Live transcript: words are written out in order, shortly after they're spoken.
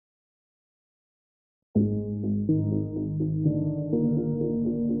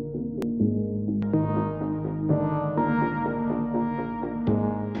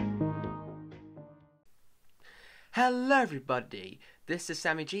Hello everybody, this is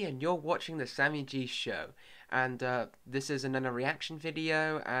Sammy G and you're watching the Sammy G Show, and this is another reaction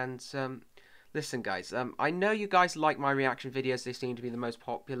video. And listen guys, I know you guys like my reaction videos, they seem to be the most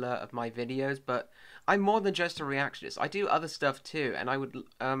popular of my videos, but I'm more than just a reactionist. I do other stuff too, and I would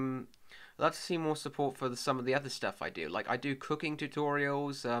love to see more support for some of the other stuff I do. Like I do cooking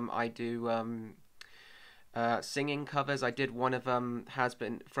tutorials, I do singing covers. I did one of has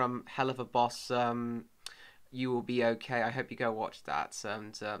been from Hell of a Boss, You Will Be Okay. I hope you go watch that.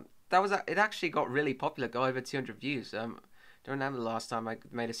 And that was it. Actually got really popular. Got over 200 views. Don't remember the last time I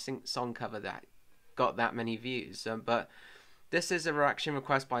made a song cover that got that many views. But this is a reaction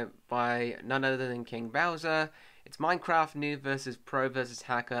request by none other than KingBowser. It's Minecraft Noob vs Pro vs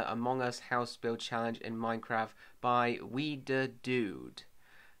Hacker Among Us House Build Challenge in Minecraft by WiederDude.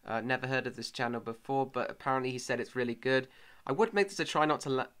 Never heard of this channel before, but apparently he said it's really good. I would make this a try not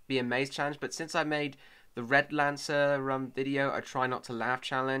to be amazed challenge, but since I made the Red Lancer video, a try not to laugh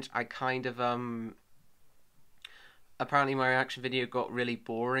challenge, I kind of apparently my reaction video got really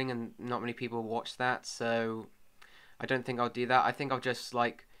boring and not many people watched that, so I don't think I'll do that. I think I'll just,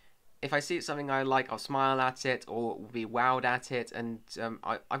 like, if I see something I like, I'll smile at it or be wowed at it, and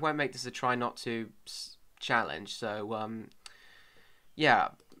I won't make this a try not to challenge. So yeah.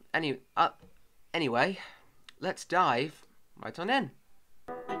 Anyway, let's dive right on in.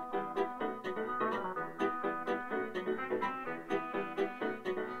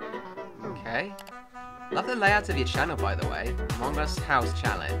 Okay. Love the layout of your channel, by the way. Among Us House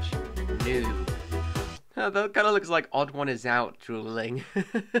Challenge. Noob. That kind of looks like Odd One Is Out drooling.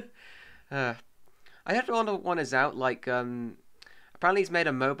 I heard Odd One Is Out, like, apparently he's made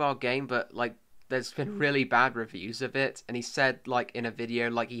a mobile game, but, like, there's been really bad reviews of it, and he said, like, in a video,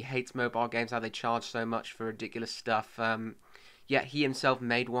 like, he hates mobile games, how they charge so much for ridiculous stuff, yet he himself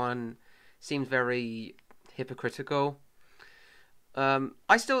made one. Seems very hypocritical.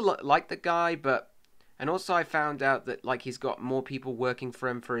 I still like the guy, but, and also I found out that, like, he's got more people working for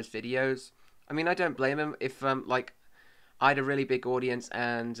him for his videos. I mean, I don't blame him. If, like, I had a really big audience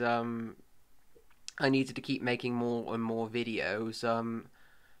and, I needed to keep making more and more videos,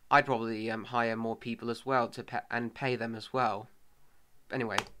 I'd probably, hire more people as well to pay them as well.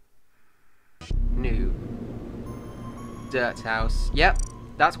 Anyway. New. Dirt house. Yep,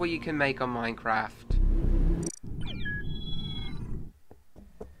 that's what you can make on Minecraft.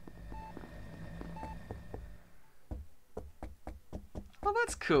 Oh,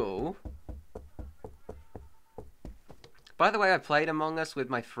 that's cool. By the way, I played Among Us with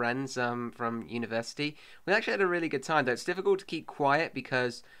my friends from university. We actually had a really good time, though. It's difficult to keep quiet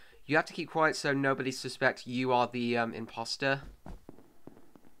because you have to keep quiet so nobody suspects you are the imposter.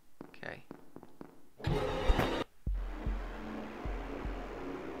 Okay.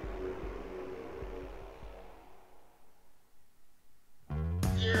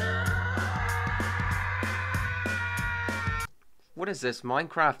 What is this,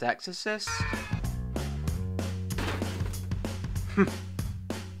 Minecraft Exorcist?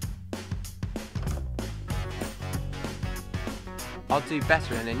 I'll do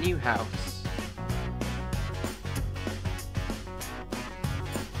better in a new house.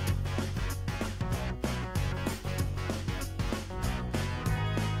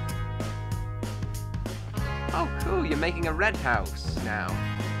 Oh cool, you're making a red house now.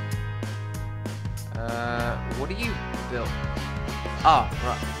 What do you build? Oh,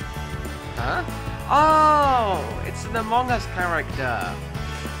 right. Huh? Oh, it's an Among Us character.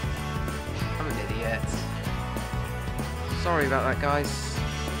 I'm an idiot. Sorry about that, guys.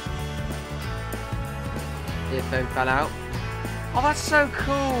 Earphone fell out. Oh, that's so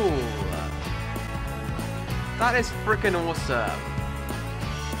cool. That is freaking awesome.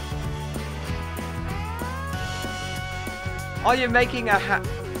 Oh, you're making a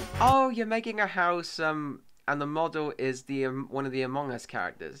you're making a house, and the model is the one of the Among Us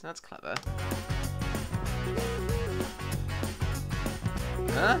characters. That's clever.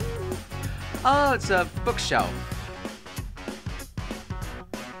 Huh? Oh, it's a bookshelf.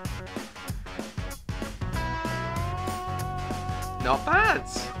 Not bad.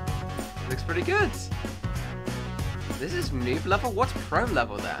 Looks pretty good. This is noob level? What's pro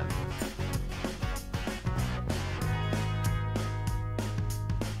level then?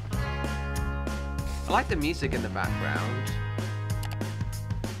 I like the music in the background.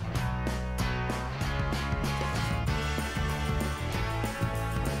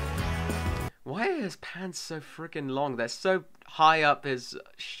 Why are his pants so freaking long? They're so high up his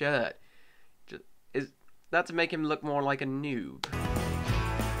shirt. that to make him look more like a noob.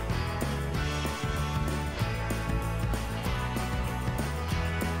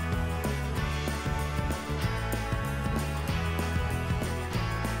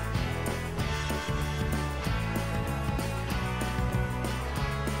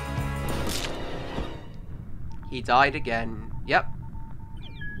 He died again. Yep.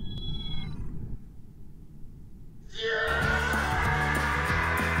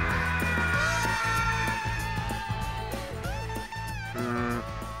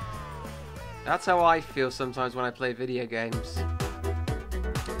 That's how I feel sometimes when I play video games.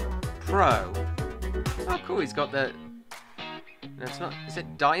 Pro. Oh, cool. He's got the... No, it's not... Is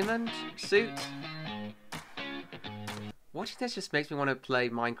it diamond suit? Watching this just makes me want to play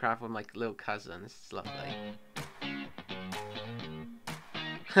Minecraft with my little cousin. This is lovely.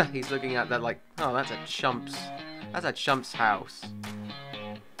 He's looking at that like, oh, that's a chump's house.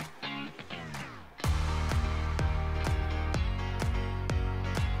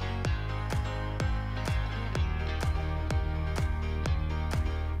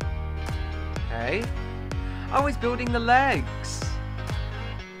 Okay. Oh, he's building the legs.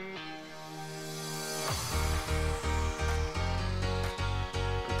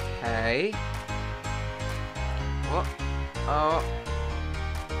 Okay. What? Oh.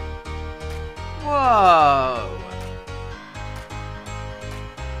 Whoa!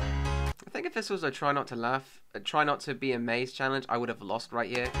 I think if this was a try not to laugh, a try not to be amazed challenge, I would have lost right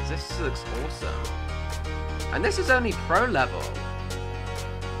here, because this looks awesome. And this is only pro level.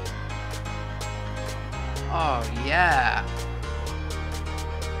 Oh, yeah.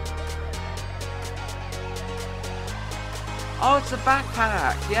 Oh, it's a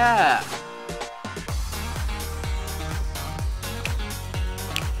backpack, yeah.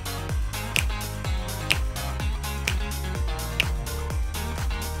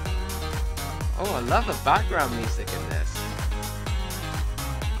 Oh, I love the background music in this.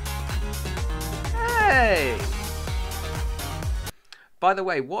 Hey! By the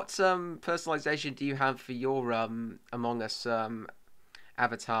way, what personalization do you have for your Among Us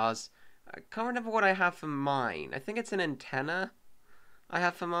avatars? I can't remember what I have for mine. I think it's an antenna I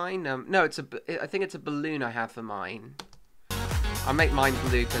have for mine. No, I think it's a balloon I have for mine. I'll make mine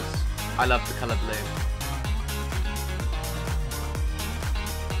blue because I love the color blue.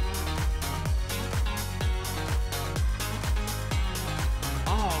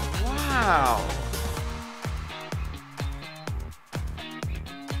 Wow!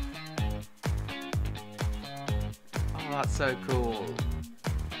 Oh, that's so cool.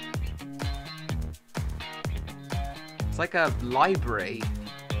 It's like a library.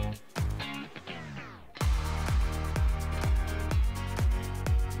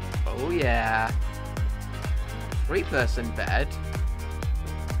 Oh yeah. 3-person bed.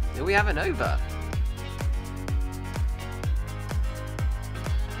 Do we have an over?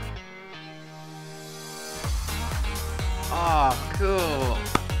 Oh, cool.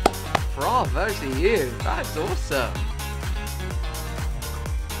 Bravo to you. That's awesome.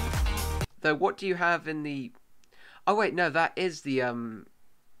 Though, what do you have in the... Oh, wait, no, that is the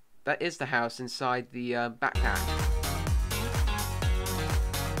house inside the backpack.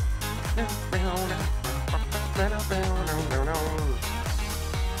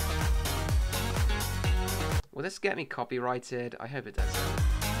 Will this get me copyrighted? I hope it does.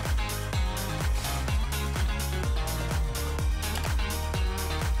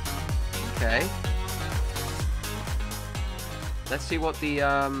 Okay. Let's see what the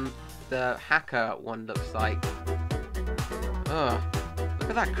hacker one looks like. Ugh. Look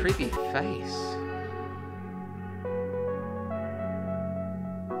at that creepy face.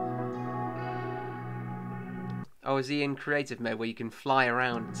 Oh, is he in creative mode where you can fly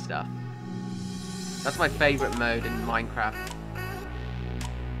around and stuff? That's my favorite mode in Minecraft.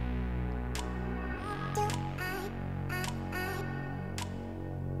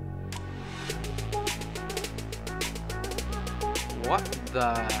 What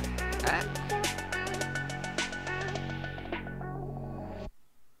the heck?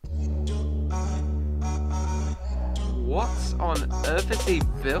 What on earth is he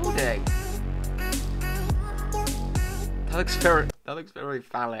building? That looks very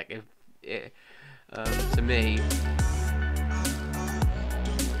phallic to me.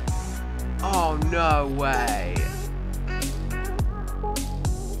 Oh no way!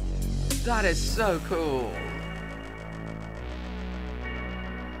 That is so cool.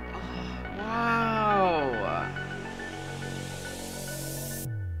 Wow!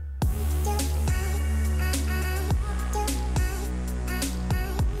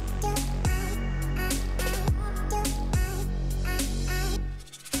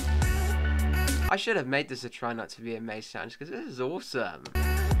 I should have made this a try not to be amazed challenge because this is awesome.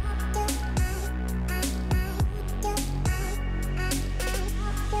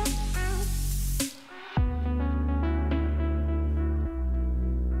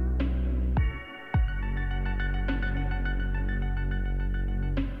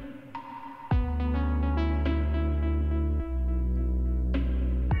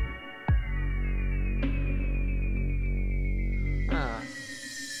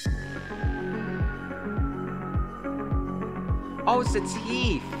 Oh, it's the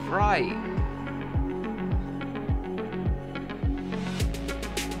teeth, right.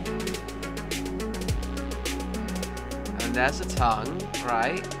 And there's the tongue,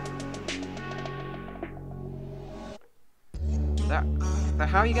 right.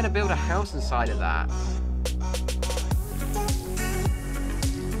 How are you going to build a house inside of that?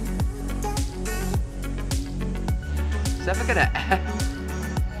 Is that ever going to...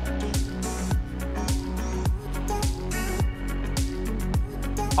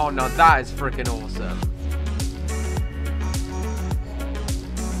 Oh no, that is freaking awesome.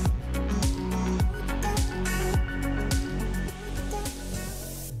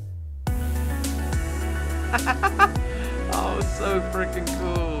 Oh, so freaking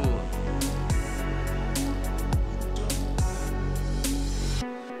cool.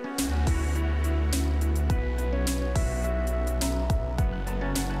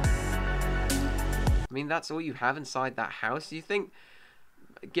 I mean, that's all you have inside that house? Do you think,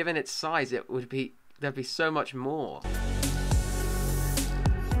 given its size, there'd be so much more?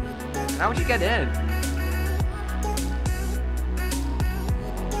 How would you get in?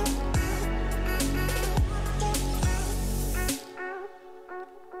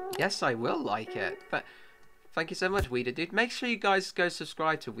 Yes, I will like it. But thank you so much, WiederDude. Make sure you guys go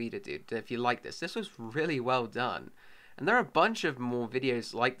subscribe to WiederDude if you like this. This was really well done. And there are a bunch of more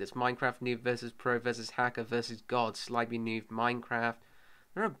videos like this. Minecraft Noob versus Pro versus Hacker versus God, Slimy Noob, Minecraft.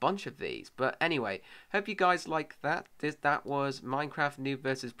 There are a bunch of these. But anyway, hope you guys like that. That was Minecraft Noob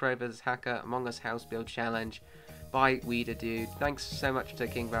versus Pro versus Hacker Among Us House Build Challenge by WiederDude. Thanks so much to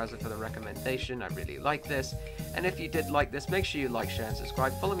KingBowser for the recommendation. I really like this. And if you did like this, make sure you like, share, and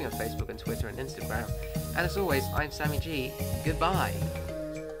subscribe. Follow me on Facebook and Twitter and Instagram. And as always, I'm Sammy G. Goodbye.